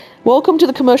Welcome to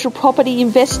the Commercial Property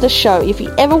Investor Show. If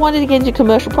you ever wanted to get into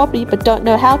commercial property but don't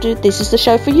know how to, this is the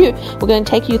show for you. We're going to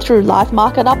take you through live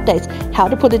market updates, how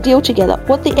to put a deal together,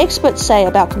 what the experts say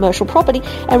about commercial property,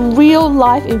 and real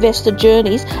life investor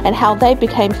journeys and how they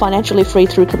became financially free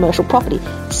through commercial property.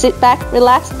 Sit back,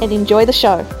 relax, and enjoy the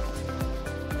show.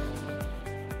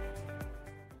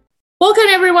 Welcome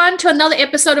everyone to another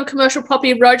episode of Commercial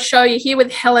Property Roadshow. You're here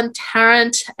with Helen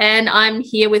Tarrant and I'm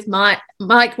here with Mike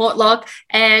Mortlock,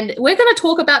 and we're going to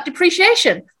talk about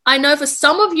depreciation. I know for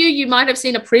some of you, you might have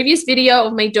seen a previous video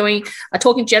of me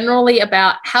talking generally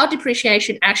about how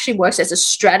depreciation actually works as a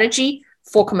strategy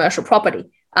for commercial property.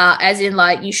 As in,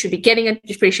 like, you should be getting a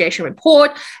depreciation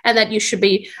report, and that you should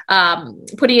be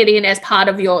putting it in as part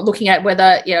of your looking at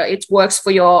whether it works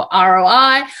for your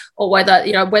ROI, or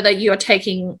whether you're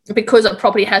taking, because a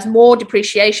property has more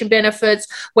depreciation benefits,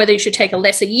 whether you should take a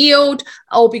lesser yield,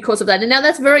 or because of that. And now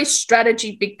that's very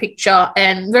strategy, big picture,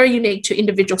 and very unique to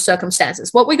individual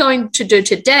circumstances. What we're going to do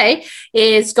today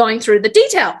is going through the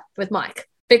detail with Mike,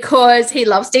 because he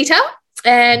loves detail.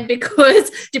 And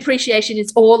because depreciation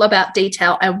is all about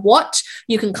detail and what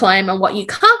you can claim and what you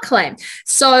can't claim.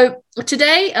 So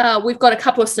today we've got a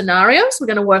couple of scenarios we're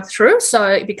going to work through, so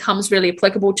it becomes really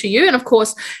applicable to you. And of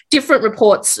course, different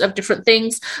reports of different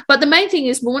things. But the main thing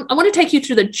is I want to take you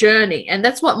through the journey. And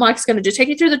that's what Mike's going to do, take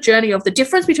you through the journey of the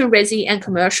difference between resi and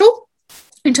commercial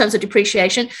in terms of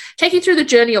depreciation, take you through the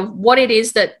journey of what it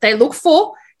is that they look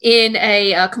for in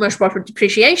a commercial property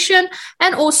depreciation,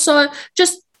 and also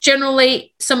just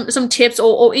generally some tips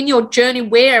or in your journey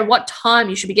where and what time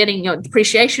you should be getting your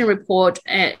depreciation report,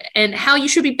 and how you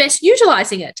should be best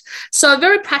utilizing it. So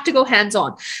very practical,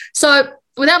 hands-on. So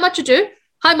without much ado,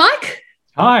 hi, Mike.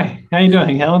 Hi, how you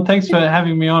doing, Helen? Thanks for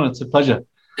having me on. It's a pleasure.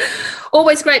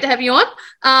 Always great to have you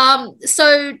on.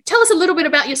 So tell us a little bit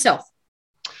about yourself.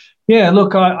 Yeah,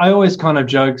 look, I always kind of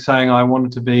joke saying I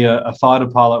wanted to be a fighter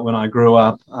pilot when I grew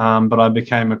up, but I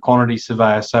became a quantity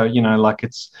surveyor. So,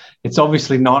 it's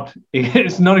obviously not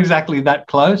exactly that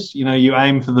close. You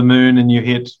aim for the moon and you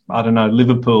hit, I don't know,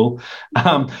 Liverpool.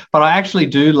 But I actually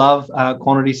do love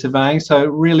quantity surveying. So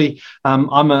really,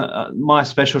 my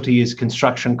specialty is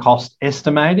construction cost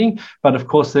estimating. But of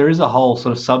course, there is a whole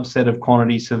sort of subset of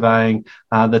quantity surveying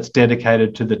that's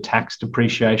dedicated to the tax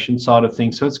depreciation side of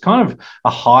things. So it's kind of a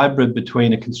hybrid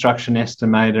between a construction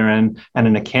estimator and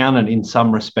an accountant in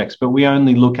some respects, but we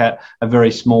only look at a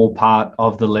very small part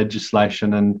of the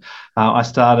legislation. And I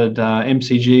started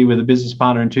MCG with a business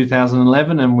partner in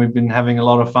 2011, and we've been having a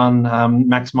lot of fun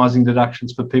maximising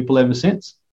deductions for people ever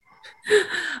since.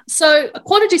 So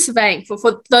quantity surveying,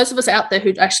 for those of us out there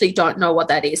who actually don't know what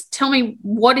that is, tell me,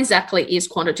 what exactly is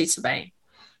quantity surveying?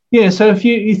 Yeah, so if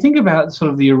you think about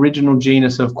sort of the original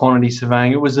genus of quantity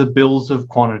surveying, it was the bills of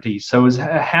quantity. So it was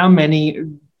how many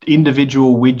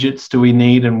individual widgets do we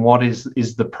need and what is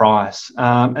the price?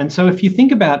 And so if you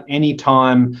think about any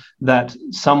time that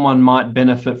someone might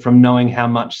benefit from knowing how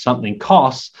much something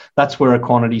costs, that's where a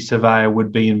quantity surveyor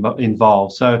would be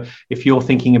involved. So if you're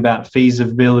thinking about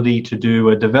feasibility to do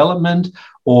a development,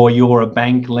 or you're a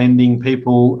bank lending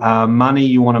people money,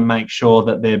 you want to make sure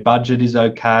that their budget is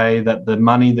okay, that the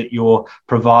money that you're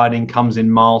providing comes in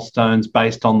milestones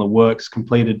based on the works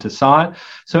completed to site.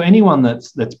 So anyone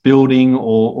that's building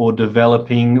or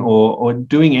developing or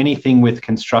doing anything with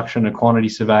construction, a quantity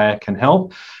surveyor can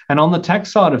help. And on the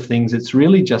tax side of things, it's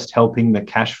really just helping the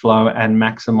cash flow and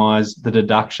maximise the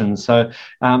deductions. So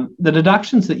the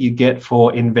deductions that you get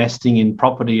for investing in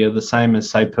property are the same as,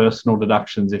 say, personal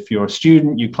deductions. If you're a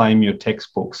student, you claim your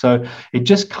textbook. So it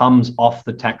just comes off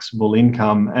the taxable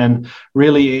income. And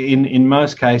really, in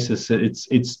most cases,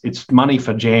 it's money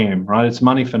for jam, right? It's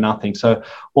money for nothing. So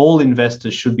all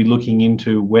investors should be looking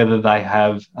into whether they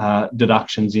have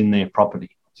deductions in their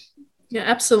property. Yeah,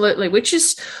 absolutely. Which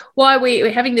is why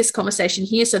we're having this conversation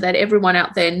here, so that everyone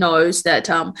out there knows that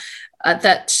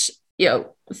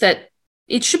that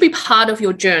it should be part of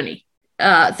your journey.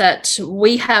 That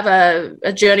we have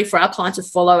a journey for our clients to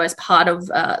follow as part of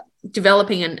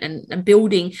developing and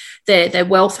building their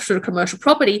wealth through commercial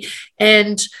property,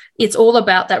 and it's all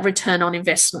about that return on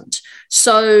investment.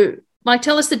 So, Mike,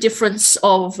 tell us the difference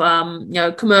of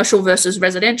commercial versus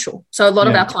residential. So a lot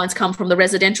of our clients come from the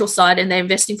residential side and they're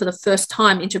investing for the first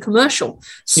time into commercial.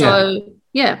 So,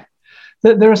 yeah.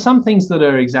 There are some things that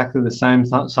are exactly the same.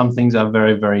 Some things are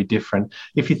very, very different.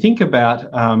 If you think about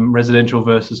residential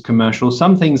versus commercial,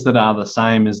 some things that are the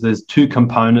same is there's two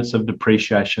components of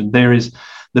depreciation. There is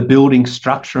the building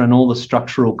structure and all the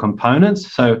structural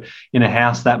components. So in a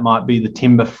house, that might be the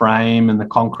timber frame and the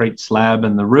concrete slab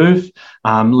and the roof.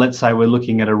 Let's say we're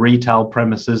looking at a retail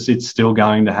premises, it's still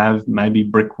going to have maybe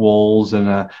brick walls and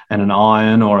an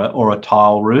iron or a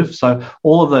tile roof. So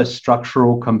all of those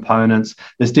structural components,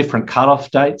 there's different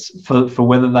cutoff dates for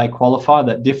whether they qualify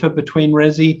that differ between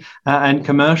resi and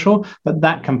commercial, but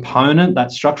that component,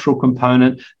 that structural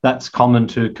component, that's common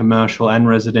to commercial and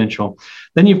residential.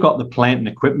 Then you've got the plant and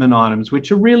equipment items,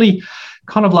 which are really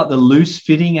kind of like the loose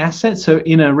fitting assets. So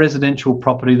in a residential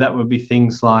property, that would be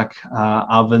things like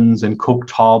ovens and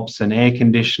cooktops and air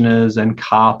conditioners and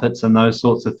carpets and those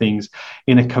sorts of things.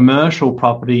 In a commercial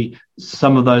property,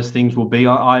 some of those things will be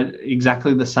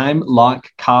exactly the same,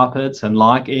 like carpets and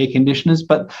like air conditioners,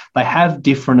 but they have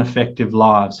different effective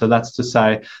lives. So that's to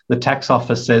say, the tax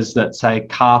office says that, say,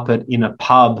 carpet in a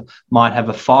pub might have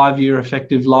a 5-year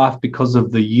effective life because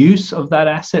of the use of that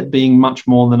asset being much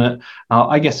more than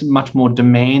much more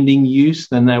demanding use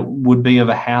than that would be of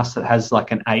a house that has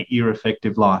like an 8-year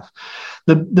effective life.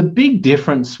 The big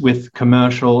difference with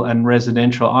commercial and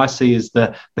residential I see is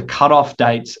the cutoff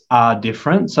dates are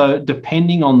different. So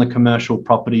depending on the commercial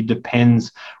property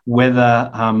depends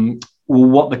whether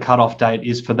what the cutoff date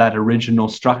is for that original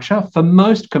structure. For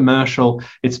most commercial,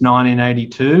 it's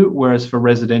 1982, whereas for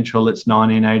residential, it's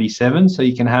 1987. So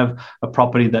you can have a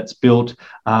property that's built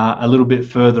a little bit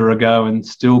further ago and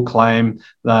still claim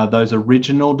those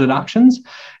original deductions.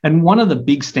 And one of the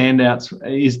big standouts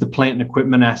is the plant and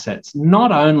equipment assets.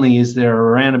 Not only is there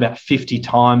around about 50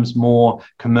 times more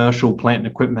commercial plant and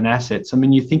equipment assets. I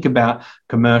mean, you think about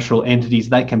commercial entities,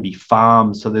 they can be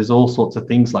farms. So there's all sorts of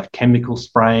things like chemical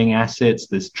spraying assets,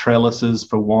 there's trellises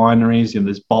for wineries,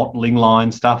 there's bottling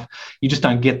line stuff. You just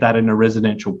don't get that in a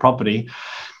residential property.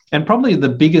 And probably the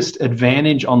biggest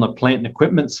advantage on the plant and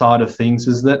equipment side of things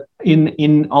is that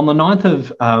on the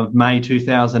 9th of May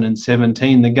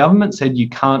 2017, the government said you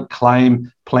can't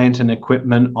claim plant and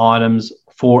equipment items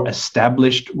for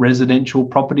established residential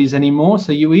properties anymore.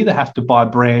 So you either have to buy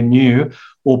brand new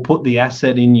or put the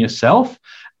asset in yourself.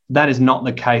 That is not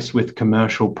the case with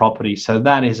commercial property. So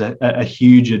that is a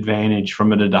huge advantage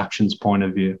from a deductions point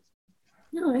of view.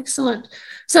 Oh, excellent.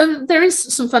 So there is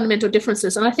some fundamental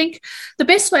differences. And I think the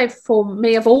best way for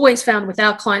me, I've always found with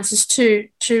our clients is to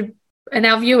and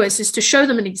our viewers is to show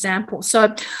them an example.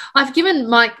 So I've given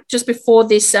Mike, just before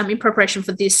this, in preparation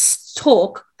for this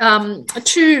talk,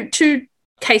 two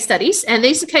case studies. And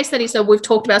these are case studies that we've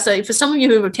talked about. So for some of you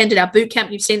who have attended our boot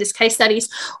camp, you've seen this case studies,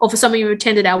 or for some of you who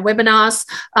attended our webinars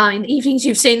in the evenings,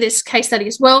 you've seen this case study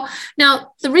as well.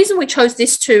 Now, the reason we chose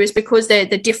this two is because they're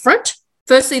different.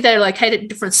 Firstly, they're located in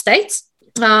different states.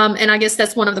 And I guess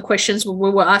that's one of the questions we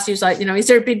were asked is like, is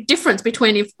there a big difference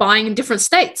between if buying in different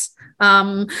states?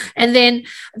 And then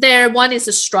one is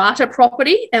a strata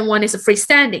property and one is a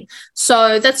freestanding.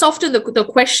 So that's often the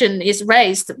question is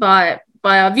raised by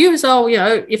our viewers. Oh,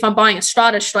 if I'm buying a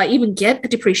strata, should I even get a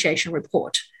depreciation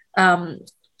report?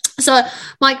 So,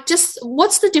 Mike, just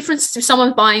what's the difference if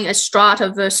someone's buying a strata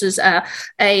versus a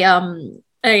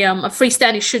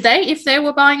freestanding? Should they, if they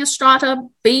were buying a strata,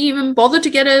 be even bothered to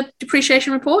get a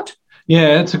depreciation report?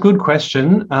 Yeah, it's a good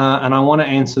question, and I want to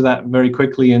answer that very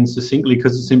quickly and succinctly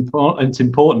because it's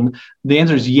important. The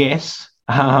answer is yes.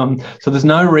 So there's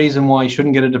no reason why you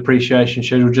shouldn't get a depreciation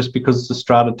schedule just because it's a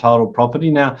strata titled property.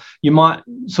 Now, you might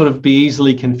sort of be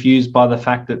easily confused by the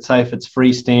fact that, say, if it's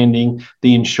freestanding,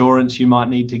 the insurance you might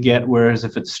need to get, whereas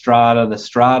if it's strata, the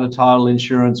strata title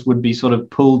insurance would be sort of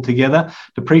pulled together.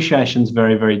 Depreciation is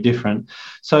very, very different.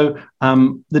 So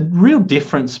the real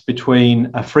difference between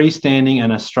a freestanding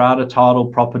and a strata title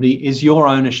property is your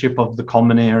ownership of the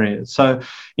common areas. So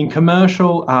in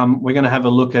commercial, we're going to have a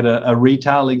look at a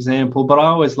retail example, but I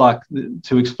always like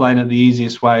to explain it the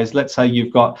easiest way is, let's say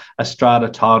you've got a strata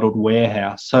titled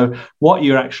warehouse. So what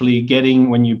you're actually getting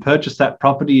when you purchase that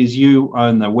property is you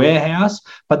own the warehouse,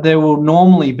 but there will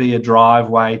normally be a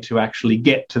driveway to actually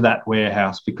get to that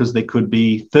warehouse because there could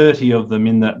be 30 of them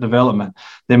in that development.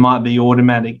 There might be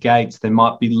automatic gates, there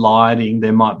might be lighting,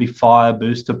 there might be fire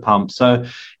booster pumps. So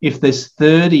if there's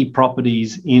 30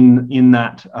 properties in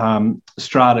that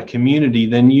strata community,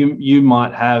 then you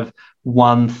might have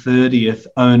 1/30th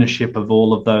ownership of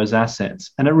all of those assets.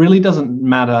 And it really doesn't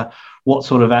matter what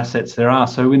sort of assets there are.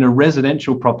 So in a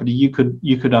residential property, you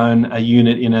could own a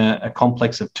unit in a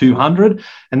complex of 200,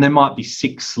 and there might be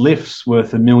 6 lifts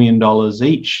worth $1 million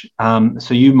each.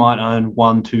 So you might own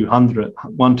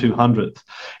 1/200th.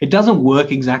 It doesn't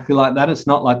work exactly like that. It's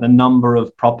not like the number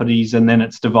of properties and then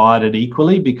it's divided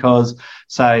equally, because,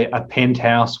 say, a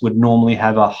penthouse would normally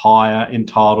have a higher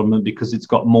entitlement because it's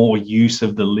got more use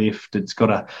of the lift. It's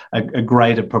got a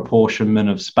greater proportionment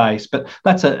of space. But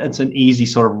it's an easy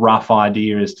sort of rough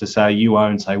idea, is to say you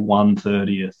own, say,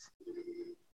 1/30th.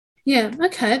 Yeah,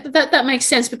 okay, that makes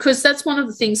sense, because that's one of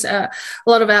the things a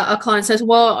lot of our clients says,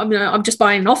 well, I'm just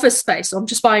buying an office space, or I'm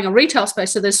just buying a retail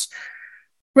space, so there's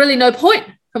really no point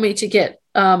for me to get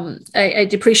a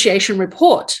depreciation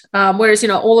report. Whereas,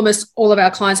 almost all of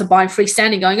our clients are buying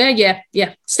freestanding, going, oh,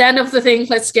 yeah, stand of the thing,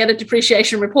 let's get a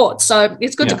depreciation report. So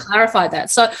it's good to clarify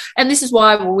that. So, and this is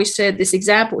why we said this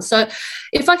example. So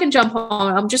if I can jump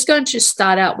on, I'm just going to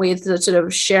start out with the sort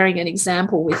of sharing an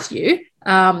example with you.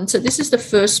 So this is the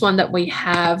first one that we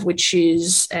have, which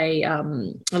is a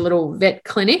little vet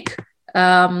clinic.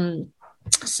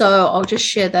 So I'll just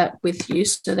share that with you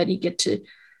so that you get to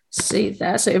see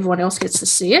that, so everyone else gets to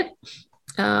see it.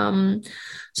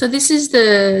 So this is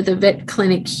the vet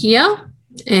clinic here,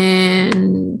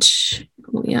 and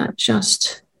we are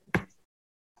just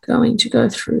going to go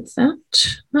through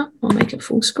that. I'll make it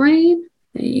full screen.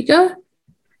 There you go.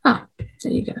 There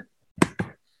you go.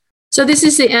 So this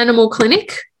is the animal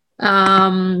clinic,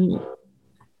 so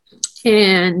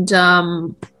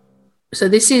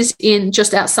this is in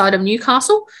just outside of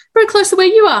Newcastle, very close to where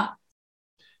you are.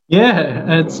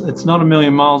 Yeah, it's not a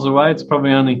million miles away. It's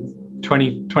probably only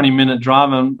 20-minute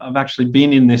drive. And I've actually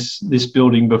been in this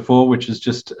building before, which is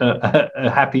just a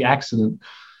happy accident.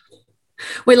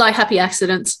 We like happy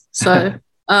accidents. So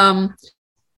bought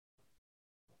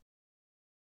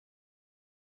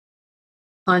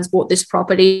this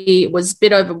property. It was a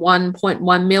bit over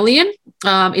 1.1 million.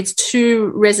 It's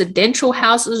 2 residential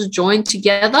houses joined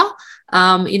together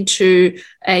into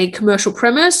a commercial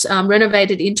premise,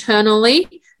 renovated internally.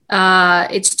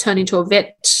 It's turned into a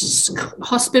vet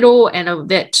hospital and a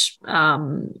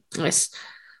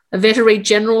veterinary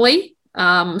generally.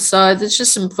 So there's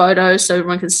just some photos so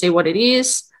everyone can see what it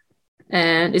is.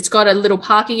 And it's got a little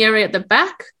parking area at the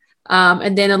back,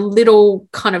 and then a little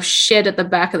kind of shed at the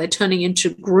back, and they're turning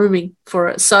into grooming for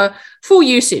it. So full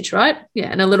usage, right?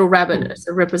 Yeah, and a little rabbit as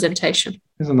a representation.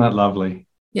 Isn't that lovely?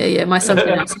 Yeah. My son's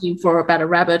been asking for about a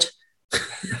rabbit.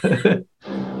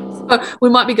 We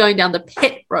might be going down the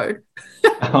pet road.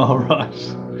 All right.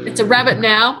 It's a rabbit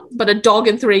now, but a dog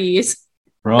in 3 years.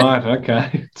 Right.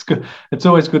 Okay. It's good. It's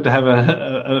always good to have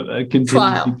a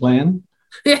contingency plan.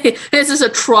 Yeah, this is a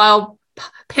trial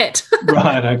pet.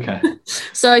 Right. Okay.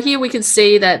 So here we can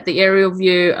see that the aerial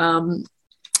view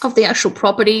of the actual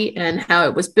property and how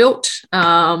it was built,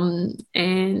 and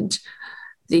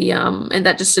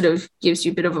that just sort of gives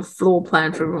you a bit of a floor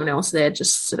plan for everyone else there,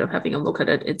 just sort of having a look at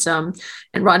it. It's and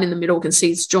right in the middle, you can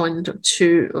see it's joined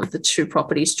the two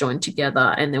properties joined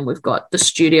together, and then we've got the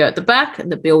studio at the back and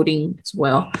the building as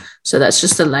well. So that's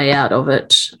just the layout of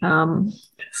it.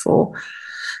 So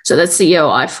that's the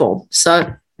EOI form.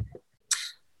 So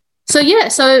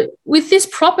with this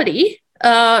property,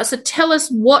 so tell us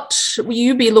what will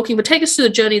you be looking for. Take us through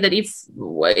the journey that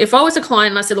if I was a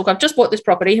client and I said, look, I've just bought this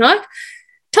property, right?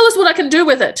 Tell us what I can do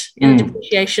with it in the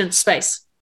depreciation space.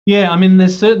 Yeah, I mean,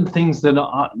 there's certain things that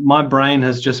my brain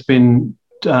has just been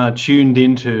tuned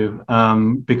into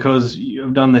because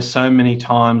you've done this so many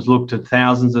times, looked at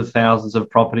thousands of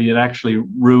property. It actually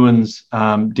ruins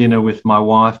dinner with my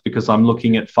wife because I'm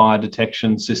looking at fire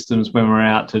detection systems when we're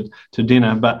out to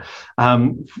dinner. But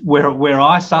where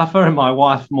I suffer and my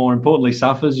wife, more importantly,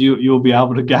 suffers, you'll be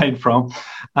able to gain from.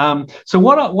 So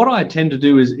what I tend to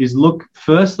do is look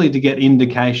firstly to get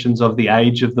indications of the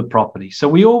age of the property. So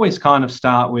we always kind of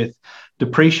start with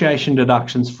depreciation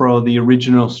deductions for the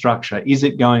original structure. Is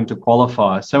it going to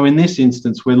qualify? So in this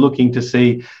instance, we're looking to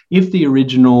see if the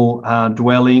original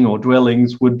dwelling or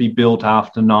dwellings would be built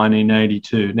after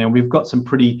 1982. Now, we've got some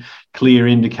pretty clear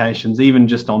indications, even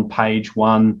just on page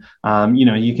 1.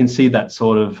 You can see that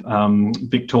sort of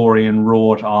Victorian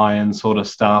wrought iron sort of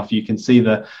stuff. You can see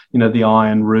the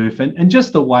iron roof and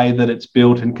just the way that it's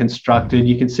built and constructed.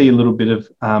 You can see a little bit of,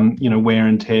 wear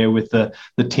and tear with the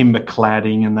timber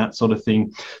cladding and that sort of thing.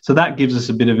 So that gives us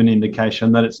a bit of an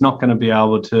indication that it's not going to be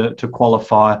able to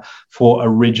qualify for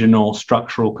original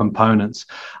structural components.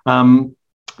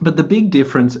 But the big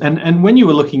difference, and when you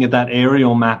were looking at that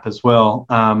aerial map as well,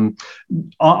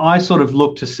 I sort of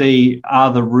look to see,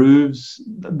 are the roofs,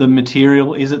 the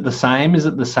material, is it the same? Is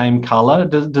it the same colour?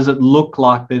 Does it look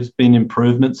like there's been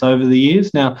improvements over the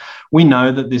years? Now, we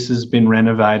know that this has been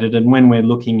renovated, and when we're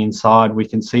looking inside, we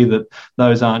can see that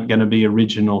those aren't going to be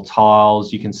original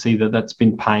tiles. You can see that that's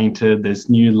been painted, there's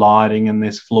new lighting and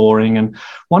there's flooring. And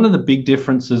one of the big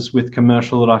differences with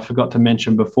commercial that I forgot to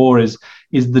mention before is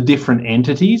the different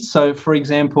entities. So, for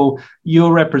example,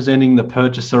 you're representing the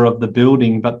purchaser of the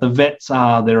building, but the vets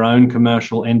are their own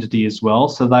commercial entity as well.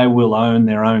 So they will own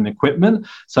their own equipment.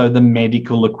 So the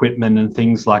medical equipment and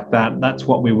things like that, that's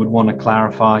what we would want to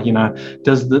clarify. You know,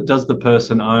 does the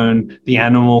person own the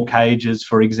animal cages,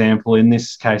 for example? In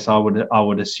this case, I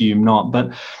would assume not.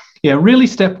 But yeah, really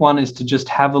step one is to just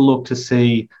have a look to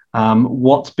see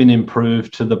what's been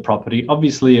improved to the property.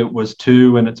 Obviously, it was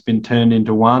 2 and it's been turned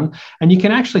into 1. And you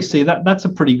can actually see that that's a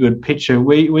pretty good picture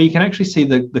where you can actually see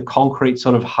the concrete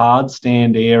sort of hard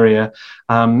stand area.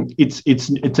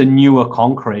 It's a newer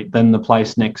concrete than the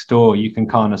place next door. You can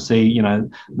kind of see, you know,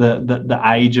 the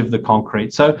age of the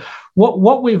concrete. So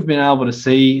what we've been able to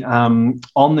see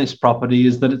on this property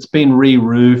is that it's been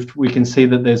re-roofed. We can see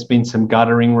that there's been some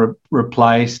guttering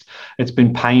replaced. It's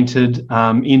been painted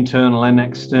internal and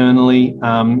externally.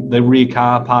 The rear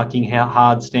car parking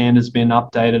hard stand has been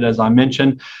updated, as I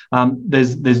mentioned.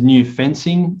 There's new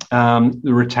fencing. The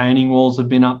retaining walls have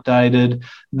been updated.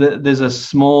 There's a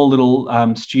small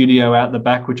little studio out the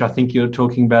back, which I think you're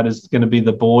talking about is going to be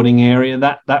the boarding area.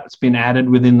 That's been added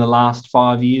within the last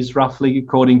 5 years, roughly,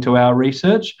 according to our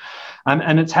research.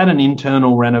 And it's had an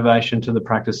internal renovation to the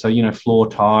practice. So, you know, floor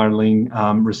tiling,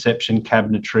 reception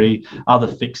cabinetry, other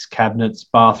fixed cabinets,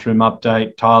 bathroom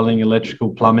update, tiling,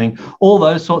 electrical, plumbing, all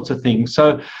those sorts of things.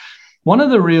 So one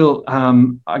of the real,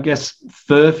 I guess,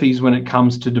 furphies when it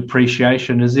comes to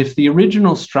depreciation is if the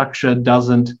original structure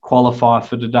doesn't qualify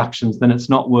for deductions, then it's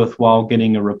not worthwhile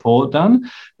getting a report done.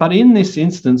 But in this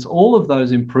instance, all of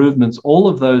those improvements, all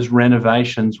of those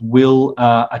renovations will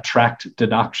attract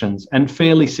deductions, and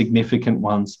fairly significant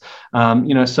ones.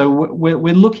 You know, so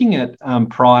we're looking at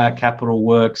prior capital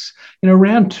works, you know,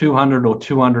 around 200 or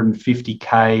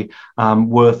 250K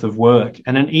worth of work.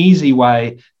 And an easy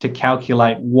way to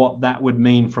calculate what that would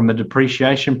mean from a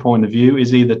depreciation point of view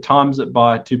is either times it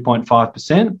by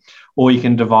 2.5%, or you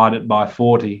can divide it by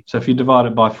 40. So if you divide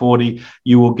it by 40,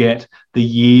 you will get the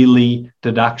yearly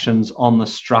deductions on the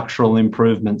structural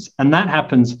improvements. And that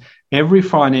happens every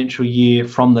financial year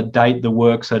from the date the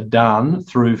works are done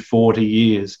through 40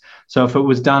 years. So if it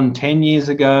was done 10 years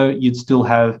ago, you'd still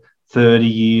have 30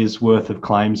 years worth of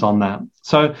claims on that.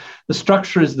 So the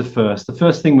structure is the first. The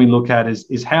first thing we look at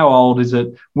is how old is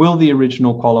it? Will the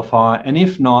original qualify? And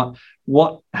if not,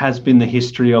 what has been the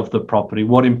history of the property?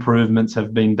 What improvements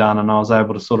have been done? And I was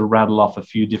able to sort of rattle off a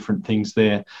few different things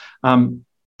there.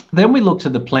 Then we look to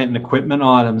the plant and equipment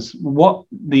items, what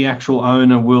the actual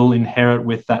owner will inherit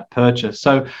with that purchase.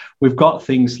 So we've got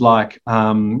things like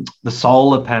the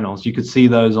solar panels. You could see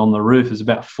those on the roof. There's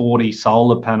about 40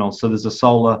 solar panels. So there's a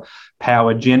solar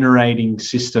power generating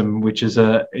system, which is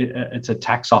it's a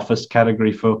tax office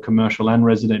category for commercial and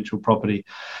residential property.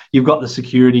 You've got the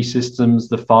security systems,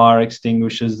 the fire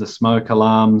extinguishers, the smoke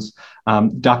alarms,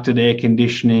 ducted air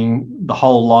conditioning, the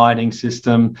whole lighting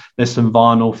system. There's some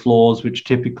vinyl floors, which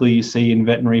typically you see in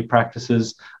veterinary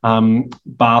practices,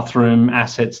 bathroom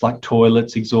assets like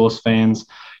toilets, exhaust fans,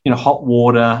 you know, hot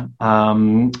water,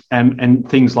 and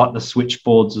things like the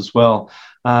switchboards as well.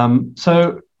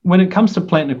 So when it comes to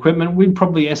plant and equipment, we'd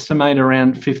probably estimate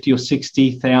around $50,000 or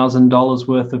 $60,000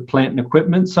 worth of plant and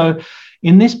equipment. So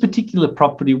in this particular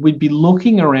property, we'd be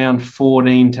looking around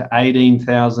 $14,000 to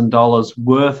 $18,000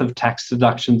 worth of tax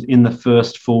deductions in the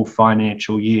first full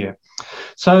financial year.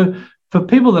 So for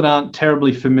people that aren't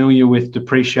terribly familiar with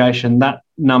depreciation, that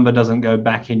number doesn't go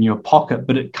back in your pocket,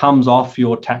 but it comes off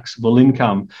your taxable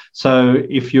income. So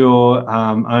if you're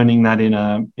owning that in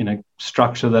a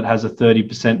structure that has a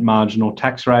 30% marginal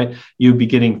tax rate, you'll be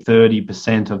getting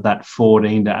 30% of that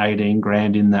 14 to 18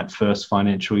 grand in that first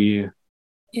financial year.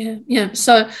 Yeah.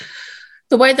 So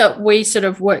the way that we sort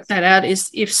of work that out is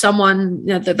if someone,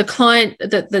 you know, the client,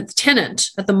 the tenant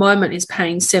at the moment is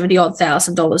paying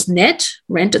 $70,000 net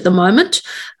rent at the moment.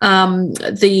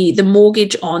 The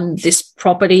mortgage on this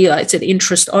property, it's an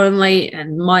interest only,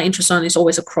 and my interest only is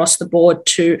always across the board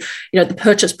to, you know, the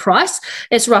purchase price.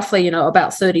 It's roughly, you know,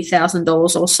 about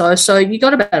 $30,000 or so. So you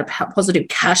got about a positive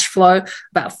cash flow,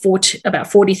 about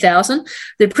 $40,000.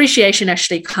 The depreciation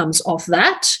actually comes off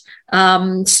that.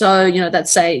 So, you know,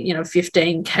 let's say, you know,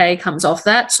 15K comes off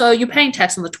that. So you're paying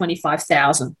tax on the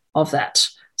 25,000 of that.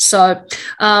 So,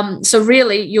 so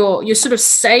really, you're sort of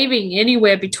saving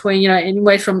anywhere between,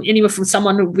 anywhere from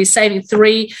someone who will be saving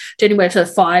 $3,000 to anywhere to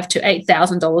 $5,000 to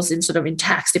 $8,000 in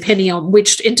tax, depending on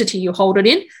which entity you hold it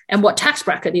in and what tax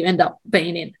bracket you end up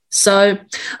being in. So,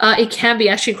 it can be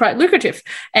actually quite lucrative,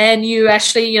 and you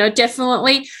actually,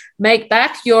 definitely make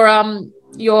back your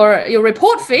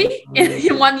report fee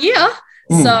in 1 year.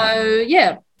 So,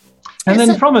 yeah. And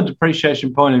then from a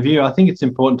depreciation point of view, I think it's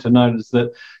important to notice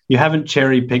that you haven't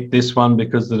cherry-picked this one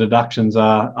because the deductions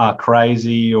are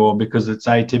crazy or because it's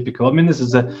atypical. I mean, this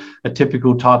is a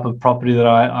typical type of property that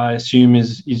I assume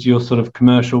is your sort of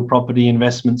commercial property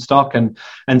investment stock, and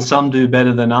some do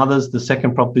better than others. The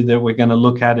second property that we're going to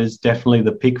look at is definitely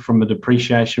the pick from a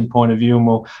depreciation point of view, and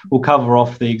we'll cover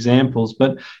off the examples.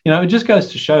 But, it just goes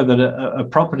to show that a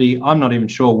property, I'm not even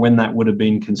sure when that would have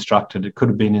been constructed. It could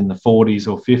have been in the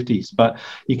 40s or 50s, but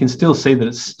you can still see that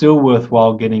it's still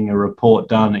worthwhile getting a report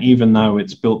done, even though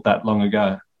it's built that long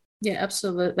ago. Yeah,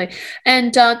 absolutely.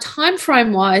 And time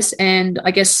frame wise, and I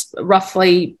guess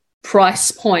roughly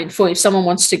price point for if someone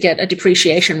wants to get a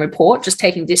depreciation report, just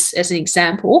taking this as an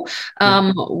example,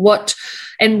 what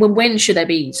and when should they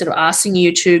be sort of asking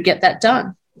you to get that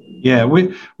done? Yeah,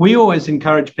 we always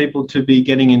encourage people to be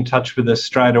getting in touch with us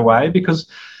straight away, because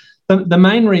the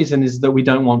main reason is that we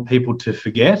don't want people to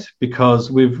forget, because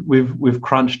we've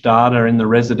crunched data in the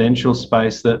residential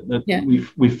space that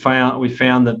we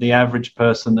found that the average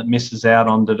person that misses out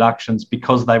on deductions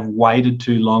because they've waited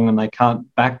too long and they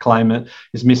can't back claim it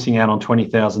is missing out on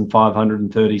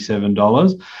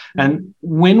 $20,537. And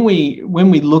when we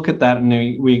look at that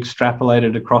and we extrapolate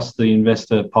it across the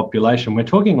investor population, we're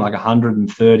talking like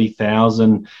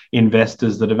 130,000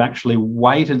 investors that have actually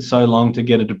waited so long to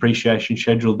get a depreciation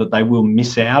schedule that they will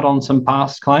miss out on some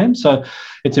past claims. So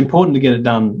it's important to get it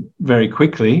done very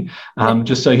quickly,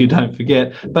 just so you don't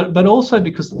forget. But also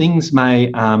because things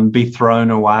may be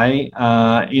thrown away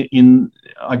in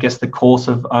I guess, the course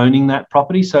of owning that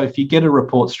property. So if you get a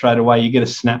report straight away, you get a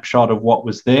snapshot of what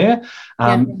was there.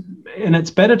 And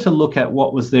it's better to look at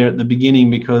what was there at the beginning,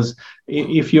 because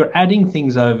if you're adding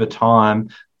things over time,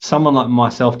 someone like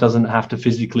myself doesn't have to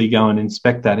physically go and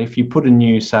inspect that. If you put a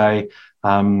new, say,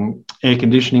 air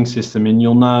conditioning system in,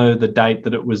 you'll know the date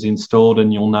that it was installed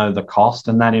and you'll know the cost,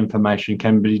 and that information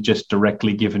can be just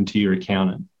directly given to your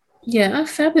accountant. Yeah,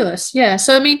 fabulous. Yeah.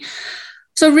 So, I mean,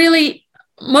 so really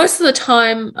most of the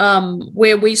time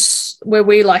where we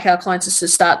like our clients is to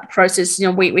start the process,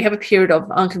 we have a period of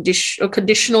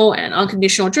conditional and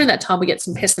unconditional. During that time, we get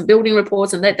some pest and building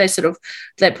reports, and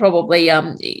they probably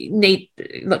need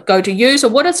go to you. So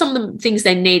what are some of the things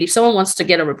they need? If someone wants to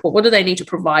get a report, what do they need to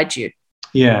provide you?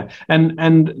 Yeah,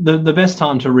 and the best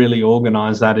time to really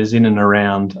organise that is in and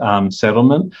around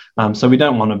settlement. So we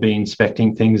don't want to be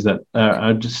inspecting things that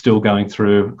are just still going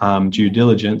through due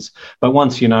diligence. But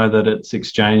once you know that it's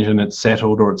exchanged and it's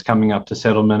settled, or it's coming up to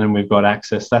settlement and we've got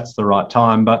access, that's the right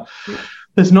time. But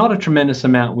there's not a tremendous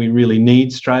amount we really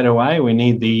need straight away. We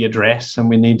need the address and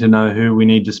we need to know who we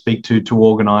need to speak to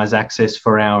organise access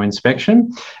for our inspection.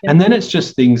 Yep. And then it's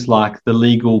just things like the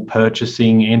legal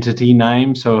purchasing entity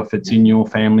name. So if it's in your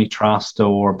family trust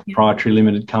or a proprietary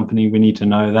limited company, we need to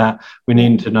know that. We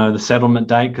need to know the settlement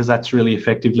date, because that's really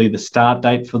effectively the start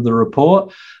date for the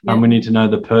report. Yep. We need to know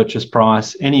the purchase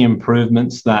price, any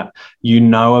improvements that you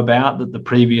know about that the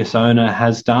previous owner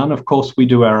has done. Of course, we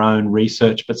do our own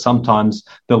research, but sometimes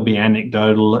there'll be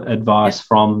anecdotal advice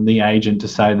from the agent to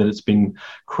say that it's been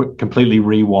completely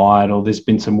rewired, or there's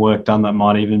been some work done that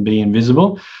might even be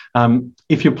invisible.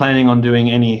 If you're planning on doing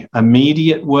any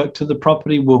immediate work to the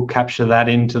property, we'll capture that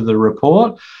into the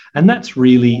report. And that's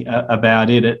really about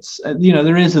it. It's,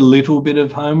 there is a little bit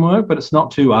of homework, but it's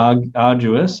not too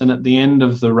arduous. And at the end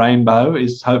of the rainbow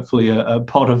is hopefully a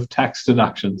pot of tax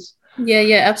deductions.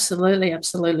 Yeah, absolutely.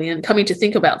 And coming to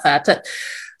think about that,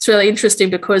 it's really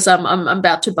interesting, because I'm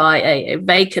about to buy a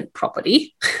vacant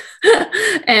property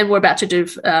and we're about to do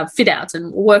fit outs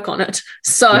and work on it.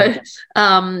 So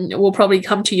we'll probably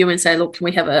come to you and say, look, can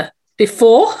we have a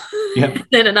before,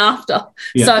 then and after?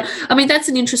 Yep. So, I mean, that's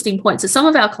an interesting point. So some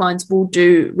of our clients will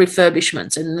do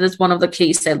refurbishments, and that's one of the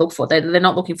keys they look for. They're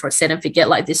not looking for a set and forget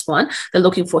like this one. They're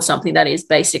looking for something that is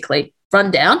basically run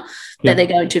down, that they're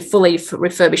going to fully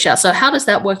refurbish out. So how does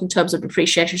that work in terms of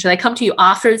depreciation? Should they come to you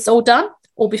after it's all done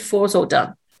or before it's all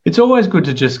done? It's always good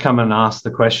to just come and ask the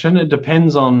question. It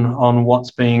depends on what's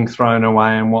being thrown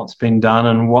away and what's been done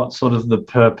and what sort of the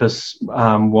purpose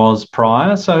was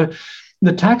prior. So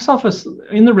The tax office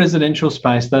in the residential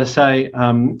space, they say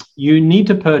you need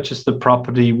to purchase the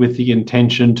property with the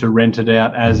intention to rent it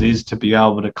out as is to be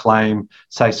able to claim,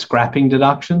 say, scrapping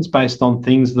deductions based on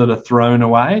things that are thrown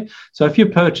away. So if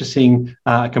you're purchasing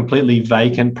a completely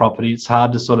vacant property, it's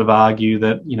hard to sort of argue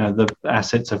that, you know, the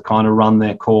assets have kind of run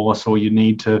their course, or you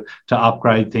need to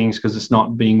upgrade things because it's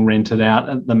not being rented out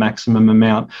at the maximum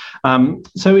amount.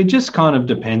 So it just kind of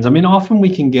depends. I mean, often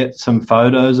we can get some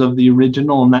photos of the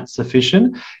original and that's sufficient.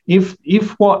 If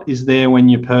what is there when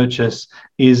you purchase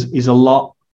is a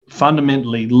lot,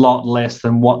 fundamentally lot less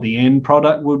than what the end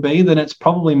product would be, then it's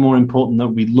probably more important that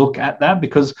we look at that,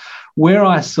 because where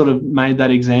I sort of made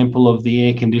that example of the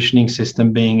air conditioning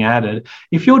system being added,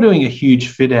 if you're doing a huge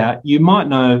fit out, you might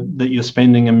know that you're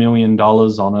spending $1 million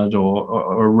on it,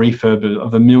 or a refurb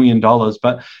of $1 million,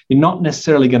 but you're not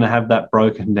necessarily going to have that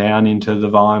broken down into the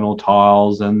vinyl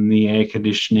tiles and the air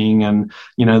conditioning and,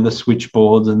 you know, the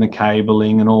switchboards and the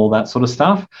cabling and all that sort of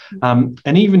stuff.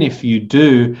 And even if you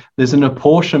do, there's an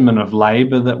apportionment of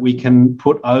labour that we can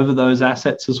put over those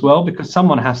assets as well, because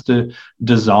someone has to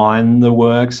design the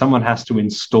work, someone has to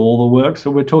install the work.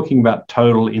 So we're talking about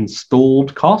total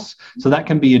installed costs. So that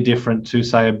can be a different to,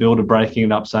 say, a builder breaking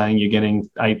it up, saying you're getting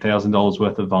 $8,000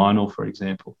 worth of vinyl, for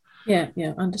example. Yeah,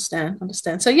 understand.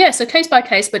 So case by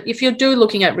case, but if you're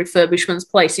looking at refurbishments,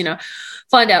 please, you know,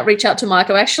 reach out to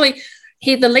Michael. Actually,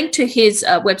 the link to his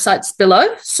website's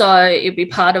below, so it'll be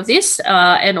part of this.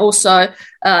 And also,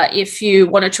 if you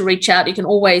wanted to reach out, you can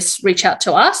always reach out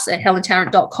to us at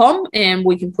helentarrant.com, and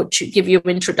we can give you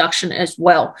an introduction as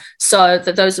well. So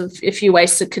that those are a few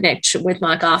ways to connect with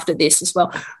Mike after this as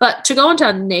well. But to go on to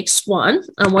our next one,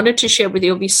 I wanted to share with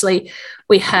you, obviously,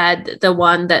 we had the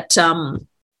one that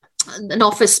an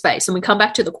office space, and we come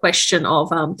back to the question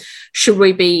of should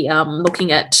we be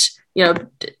looking at, you know,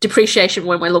 depreciation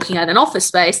when we're looking at an office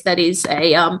space that is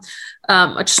a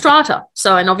strata.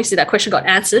 So, and obviously that question got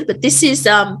answered, but this is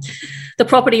the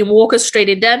property in Walker Street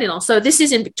in Dandenong. So this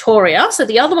is in Victoria. So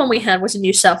the other one we had was in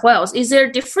New South Wales. Is there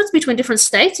a difference between different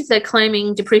states if they're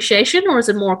claiming depreciation, or is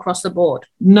it more across the board?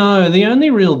 No, the only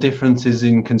real difference is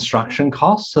in construction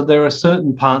costs. So there are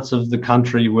certain parts of the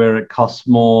country where it costs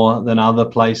more than other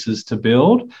places to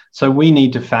build. So we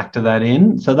need to factor that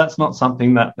in. So that's not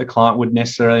something that the client would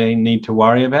necessarily need to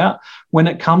worry about. When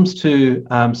it comes to,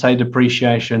 say,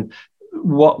 depreciation,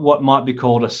 what might be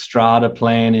called a strata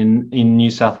plan in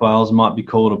New South Wales might be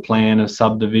called a plan of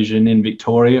subdivision in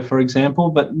Victoria, for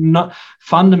example, but not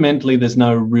fundamentally there's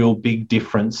no real big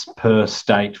difference per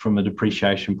state from a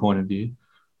depreciation point of view.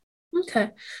 Okay,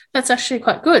 that's actually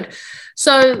quite good.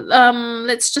 So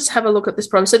let's just have a look at this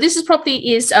property. So this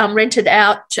property is rented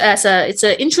out as it's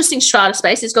an interesting strata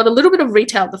space. It's got a little bit of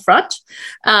retail at the front,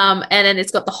 and then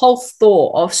it's got the whole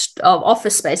floor of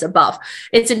office space above.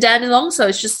 It's in Dandenong, so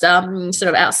it's just sort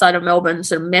of outside of Melbourne,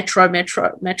 sort of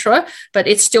metro, but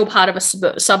it's still part of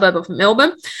a suburb of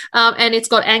Melbourne, and it's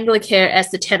got Anglicare as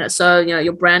the tenant, so, you know,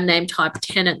 your brand name type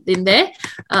tenant in there.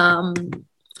 So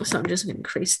I'm just going to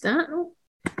increase that.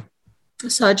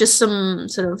 So just some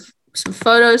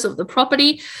photos of the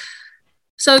property.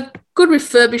 So good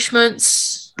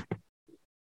refurbishments, you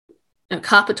know,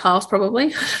 carpet tiles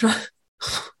probably.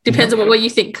 Depends on what you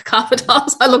think carpet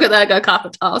tiles. I look at that and go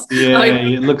carpet tiles. Yeah,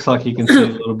 it looks like you can see a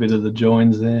little bit of the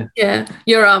joins there. Yeah,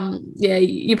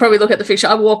 you probably look at the picture.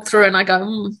 I walk through and I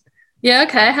go, yeah,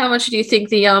 okay. How much do you think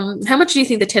the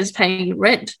tenant's paying you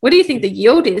rent? What do you think the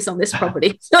yield is on this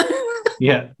property?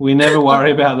 Yeah, we never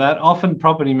worry about that. Often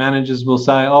property managers will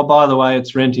say, oh, by the way,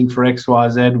 it's renting for X, Y,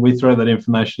 Z. We throw that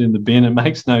information in the bin. It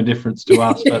makes no difference to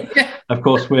us. But of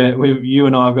course, you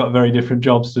and I have got very different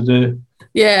jobs to do.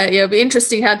 Yeah, it'd be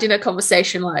interesting how dinner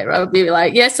conversation like, right? Would be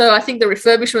like, yeah, so I think the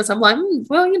refurbishments, I'm like,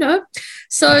 well, you know,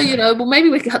 so, you know, well, maybe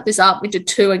we could cut this up into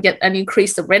two and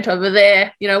increase the rent over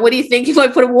there. You know, what do you think if I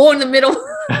put a wall in the middle?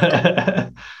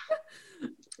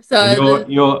 So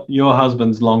your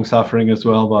husband's long suffering as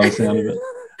well, by the sound of it.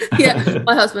 Yeah,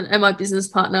 my husband and my business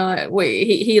partner,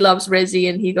 he loves resi,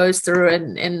 and he goes through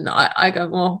and I go,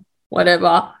 well,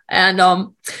 whatever. And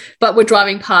but we're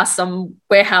driving past some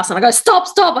warehouse and I go, stop,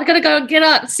 I gotta go and get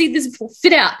out and see this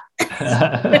fit out.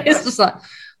 It's just like,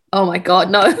 oh my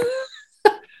God, no.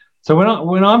 So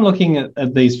when I'm looking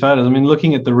at these photos, I mean,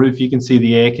 looking at the roof, you can see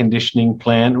the air conditioning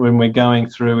plant. When we're going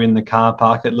through in the car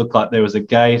park, it looked like there was a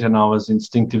gate, and I was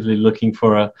instinctively looking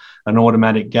for an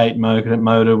automatic gate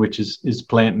motor, which is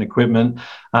plant and equipment.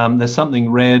 There's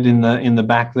something red in the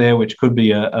back there, which could be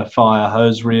a fire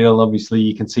hose reel. Obviously,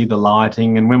 you can see the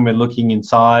lighting. And when we're looking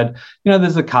inside, you know,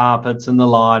 there's the carpets and the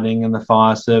lighting and the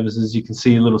fire services. You can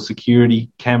see a little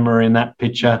security camera in that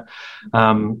picture.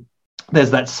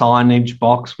 There's that signage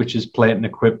box, which is plant and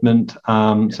equipment.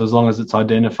 So as long as it's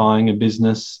identifying a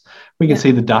business, we can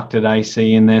see the ducted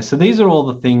AC in there. So these are all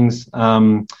the things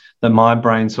that my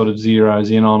brain sort of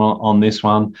zeroes in on this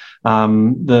one.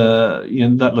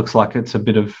 That looks like it's a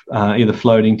bit of either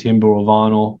floating timber or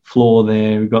vinyl floor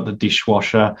there. We've got the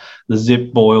dishwasher, the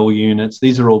zip boil units.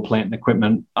 These are all plant and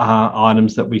equipment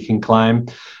items that we can claim.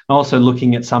 Also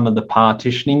looking at some of the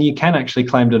partitioning, you can actually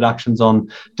claim deductions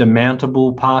on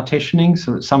demountable partitioning.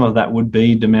 So some of that would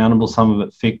be demountable, some of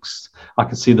it fixed. I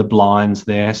can see the blinds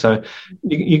there. So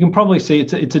you can probably see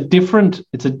it's a different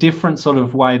sort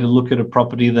of way to look at a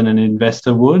property than an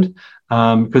investor would,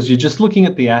 because you're just looking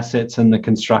at the assets and the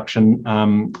construction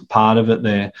part of it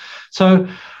there. So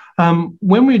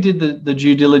when we did the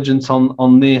due diligence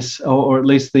on this, or at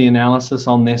least the analysis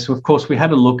on this, of course, we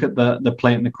had a look at the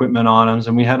plant and equipment items,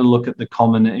 and we had a look at the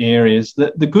common areas.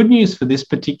 The good news for this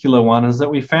particular one is that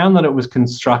we found that it was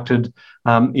constructed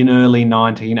in early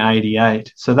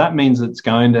 1988. So that means it's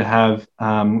going to have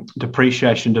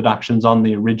depreciation deductions on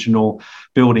the original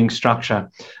building structure.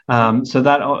 So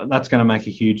that's going to make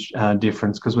a huge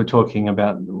difference, because we're talking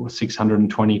about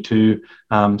 622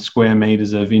 square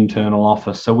metres of internal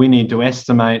office. So we need to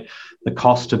estimate the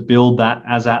cost to build that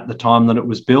as at the time that it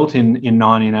was built in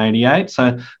 1988.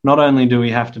 So not only do we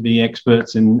have to be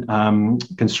experts in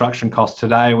construction costs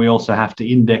today, we also have to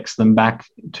index them back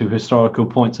to historical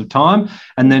points of time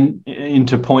and then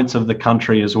into points of the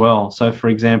country as well. So, for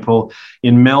example,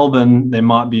 in Melbourne, there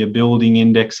might be a building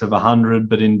index of 100,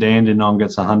 but in Dandenong,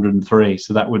 it's 103.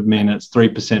 So that would mean it's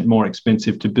 3% more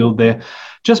expensive to build there,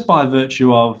 just by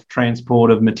virtue of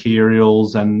transport of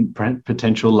materials and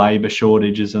potential labour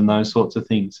shortages and those sorts of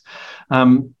things.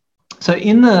 So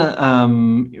in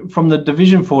from the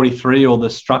Division 43 or the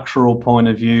structural point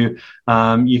of view,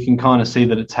 you can kind of see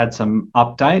that it's had some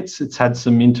updates. It's had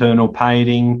some internal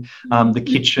painting. The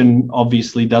kitchen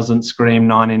obviously doesn't scream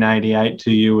 1988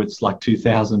 to you. It's like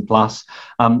 2000 plus.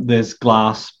 There's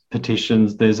glass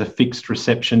partitions. There's a fixed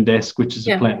reception desk, which is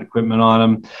a plant and equipment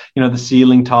item. The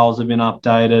ceiling tiles have been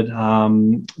updated,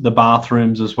 the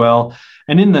bathrooms as well.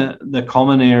 And in the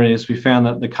common areas, we found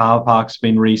that the car park's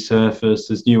been resurfaced.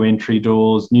 There's new entry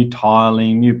doors, new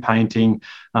tiling, new painting,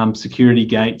 security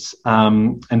gates,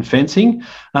 and fencing.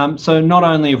 So not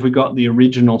only have we got the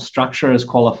original structure as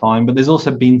qualifying, but there's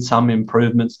also been some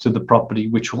improvements to the property,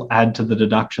 which will add to the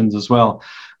deductions as well.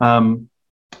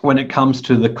 When it comes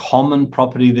to the common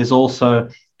property, there's also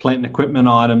plant and equipment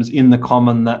items in the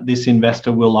common that this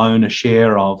investor will own a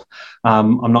share of.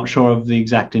 I'm not sure of the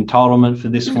exact entitlement for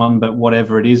this one, but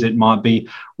whatever it is, it might be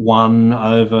 1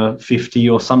 over 50,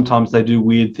 or sometimes they do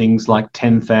weird things like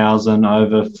 10,000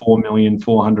 over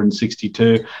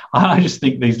 4,462,000. I just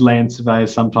think these land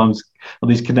surveyors sometimes, or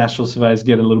these cadastral surveyors,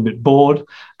 get a little bit bored.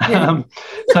 Yeah.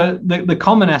 So the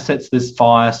common assets, there's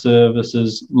fire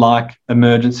services like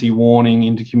emergency warning,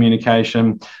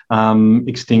 intercommunication,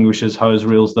 extinguishers, hose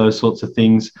reels, those sorts of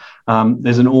things.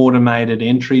 There's an automated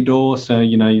entry door. So,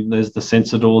 there's the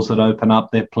sensor doors that open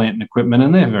up their plant and equipment,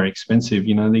 and they're very expensive.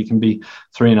 They can be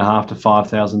 $3,500 to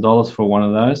 $5,000 for one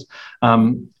of those.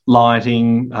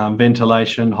 Lighting,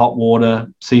 ventilation, hot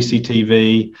water,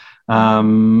 CCTV,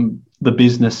 the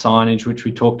business signage, which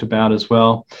we talked about as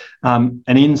well. And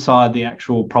inside the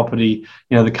actual property,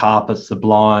 the carpets, the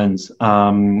blinds, the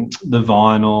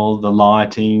vinyl, the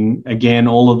lighting, again,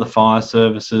 all of the fire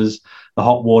services, the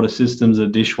hot water systems, the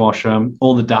dishwasher,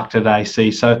 all the ducted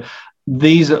AC. So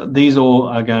these all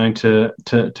are going to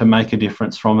make a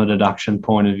difference from a deduction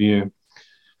point of view.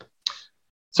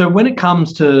 So when it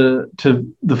comes to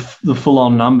the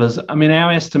full-on numbers,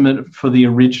 our estimate for the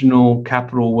original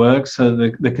capital work, so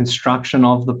the construction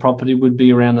of the property, would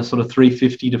be around the sort of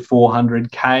 350 to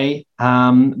 400K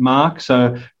mark.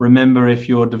 So remember, if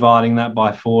you're dividing that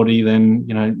by 40, then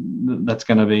that's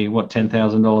going to be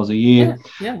 $10,000 a year.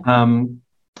 Yeah.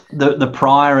 The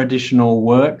prior additional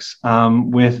works,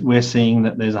 we're seeing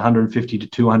that there's 150 to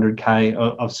 200K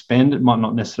of spend. It might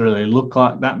not necessarily look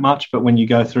like that much, but when you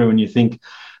go through and you think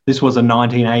this was a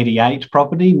 1988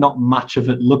 property, not much of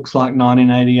it looks like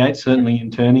 1988, certainly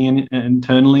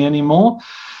internally anymore.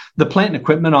 The plant and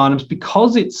equipment items,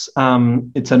 because it's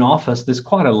an office, there's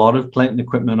quite a lot of plant and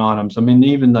equipment items.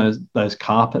 Even those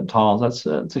carpet tiles,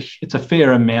 it's a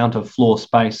fair amount of floor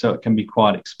space, so it can be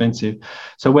quite expensive.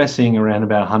 So we're seeing around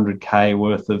about 100K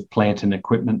worth of plant and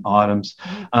equipment items.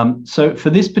 So for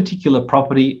this particular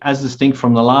property, as distinct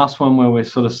from the last one where we're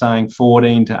sort of saying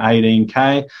 14 to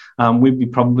 18K, we'd be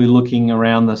probably looking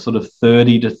around the sort of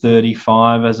 30 to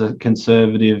 35 as a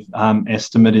conservative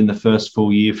estimate in the first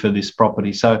full year for this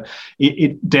property. So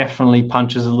it definitely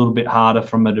punches a little bit harder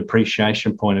from a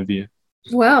depreciation point of view.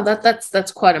 Wow,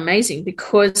 that's quite amazing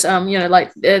because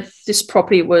this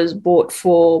property was bought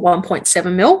for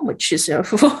 1.7 mil, which is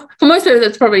for most people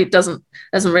that probably doesn't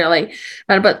really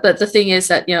matter. But the thing is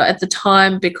that at the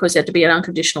time, because it had to be an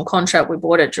unconditional contract, we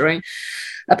bought it during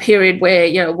a period where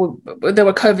they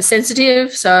were COVID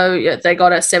sensitive, so they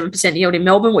got a 7% yield in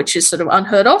Melbourne, which is sort of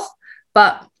unheard of.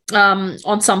 But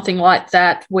on something like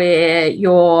that, where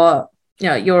you're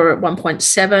at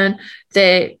 1.7,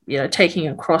 they're taking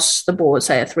across the board,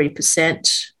 say, a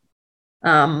 3%.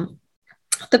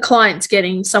 The client's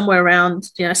getting somewhere around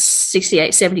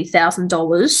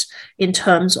 $68,000-$70,000 in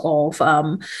terms of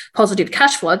positive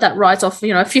cash flow. That rides off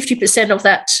 50% of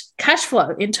that cash flow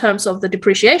in terms of the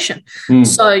depreciation.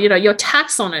 So your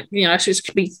tax on it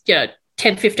could be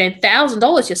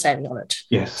 $10,000-$15,000 you're saving on it.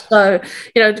 Yes. So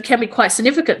it can be quite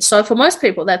significant. So for most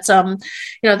people, that's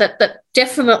that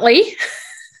definitely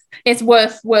is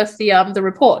worth the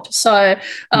report. So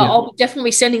I'll be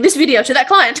definitely sending this video to that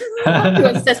client.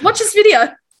 Watch this video.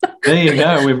 There you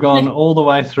go. We've gone all the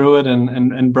way through it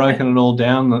and broken it all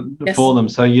down for them.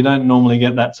 So you don't normally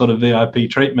get that sort of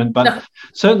VIP treatment. But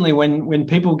certainly when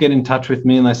people get in touch with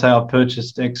me and they say, I've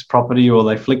purchased X property, or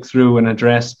they flick through an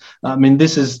address, I mean,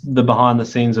 this is the behind the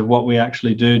scenes of what we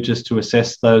actually do just to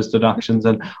assess those deductions.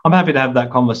 And I'm happy to have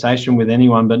that conversation with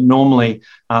anyone. But normally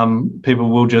people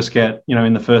will just get,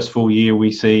 in the first full year,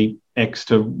 we see X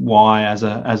to Y as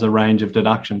a range of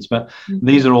deductions. But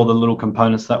these are all the little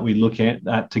components that we look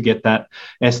at to get that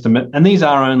estimate. And these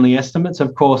are only estimates.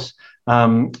 Of course,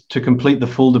 to complete the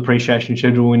full depreciation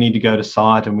schedule, we need to go to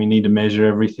site and we need to measure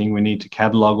everything. We need to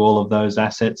catalogue all of those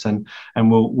assets, and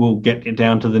we'll get it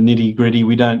down to the nitty gritty.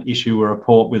 We don't issue a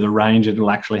report with a range.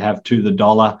 It'll actually have to the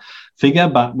dollar figure,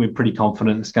 but we're pretty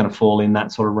confident it's going to fall in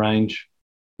that sort of range.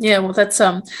 Yeah, well,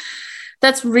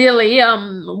 that's really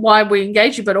why we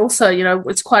engage you, but also,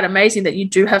 it's quite amazing that you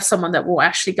do have someone that will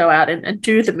actually go out and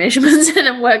do the measurements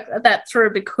and work that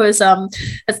through, because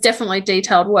it's definitely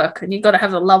detailed work and you've got to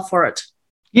have a love for it.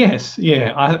 Yes,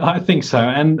 yeah, I think so.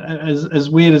 And as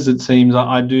weird as it seems,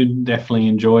 I do definitely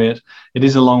enjoy it. It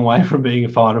is a long way from being a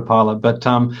fighter pilot, but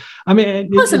I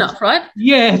mean, close enough, right?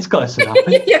 Yeah, it's close enough.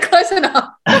 Yeah, close enough.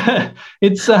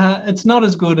 It's not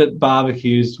as good at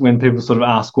barbecues when people sort of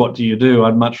ask, what do you do?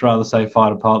 I'd much rather say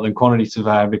fighter pilot than quantity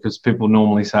surveyor, because people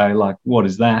normally say, like, what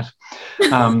is that?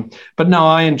 But no,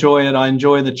 I enjoy it. I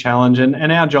enjoy the challenge,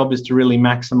 and our job is to really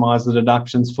maximise the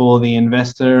deductions for the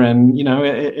investor. And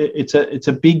it's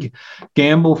a big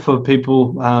gamble for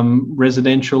people,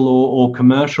 residential or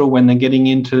commercial, when they're getting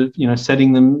into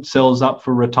setting themselves up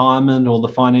for retirement or the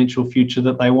financial future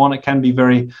that they want. It can be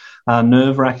very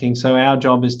nerve-wracking. So our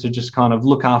job is to just kind of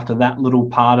look after that little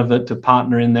part of it, to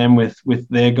partner in them with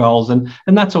their goals, and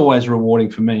that's always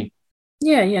rewarding for me.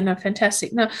 Yeah, no,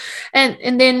 fantastic. No,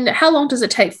 and then how long does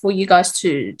it take for you guys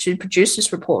to produce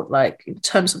this report, like in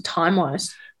terms of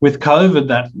time-wise? With COVID,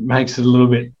 that makes it a little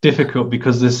bit difficult,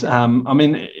 because this,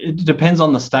 it depends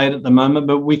on the state at the moment,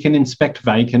 but we can inspect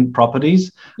vacant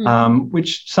properties,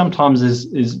 which sometimes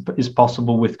is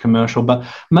possible with commercial. But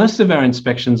most of our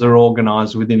inspections are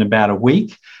organised within about a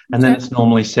week, and then it's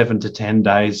normally 7 to 10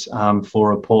 days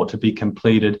for a report to be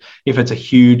completed. If it's a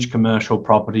huge commercial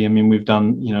property, I mean, we've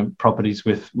done properties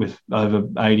with over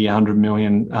 80, 100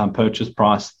 million purchase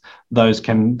price. Those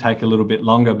can take a little bit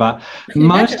longer, but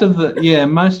most of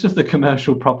the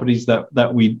commercial properties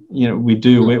that we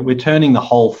do, we're turning the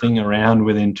whole thing around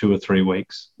within 2 or 3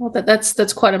 weeks. Well, that's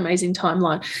quite an amazing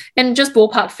timeline. And just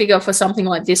ballpark figure for something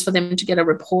like this, for them to get a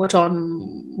report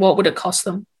on, what would it cost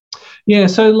them? Yeah,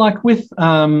 so like with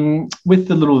the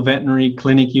little veterinary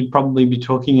clinic, you'd probably be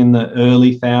talking in the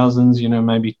early thousands,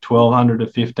 maybe 1,200 to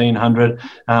 1,500.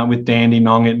 With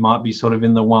Dandenong, it might be sort of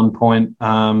in the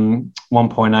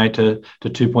 1.8 to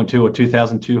 2.2 or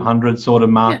 2,200 sort of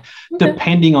mark,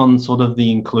 depending on sort of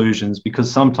the inclusions, because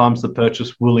sometimes the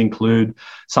purchase will include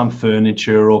some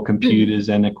furniture or computers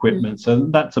and equipment. So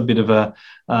that's a bit of a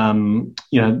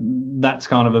that's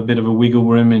kind of a bit of a wiggle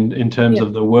room in terms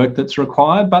of the work that's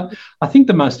required. But I think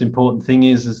the most important thing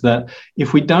is that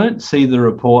if we don't see the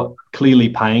report clearly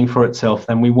paying for itself,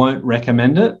 then we won't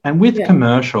recommend it. And with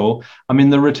commercial, I mean,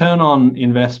 the return on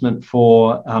investment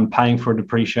for paying for a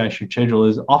depreciation schedule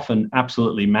is often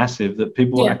absolutely massive, that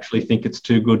people actually think it's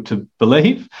too good to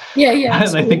believe. Yeah.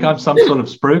 They think I'm some sort of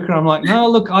spruiker. I'm like, no,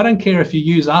 look, I don't care if you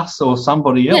use us or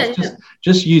somebody else.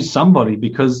 Just use somebody,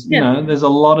 because, there's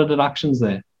a lot of deductions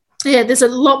there. Yeah, there's a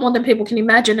lot more than people can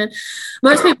imagine. And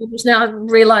most people just now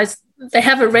realise they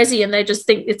have a resi and they just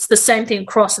think it's the same thing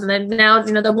across. And then now,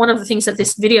 one of the things that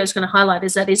this video is going to highlight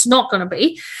is that it's not going to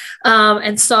be.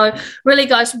 And so really,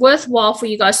 guys, worthwhile for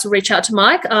you guys to reach out to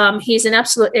Mike. He's an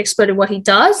absolute expert in what he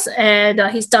does, and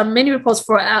he's done many reports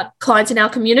for our clients in our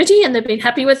community, and they've been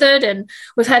happy with it. And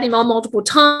we've had him on multiple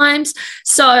times.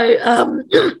 So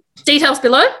details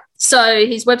below. So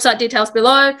his website details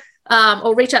below,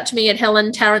 or reach out to me at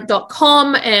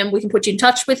helentarrant.com and we can put you in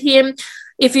touch with him.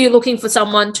 If you're looking for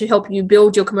someone to help you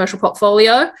build your commercial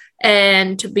portfolio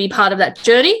and to be part of that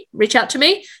journey, reach out to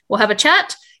me. We'll have a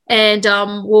chat, and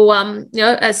we'll,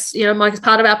 Mike is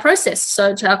part of our process.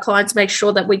 So to our clients, make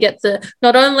sure that we get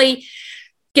not only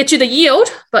get you the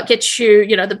yield, but get you,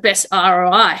 the best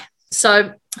ROI.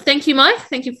 So thank you, Mike.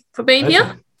 Thank you for being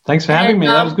here. Thanks for having me.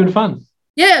 That was good fun.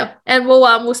 Yeah, and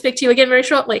we'll speak to you again very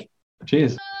shortly.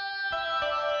 Cheers.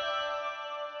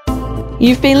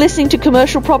 You've been listening to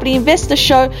Commercial Property Investor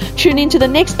Show. Tune into the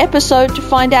next episode to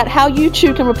find out how you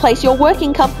too can replace your work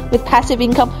income with passive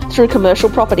income through commercial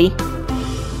property.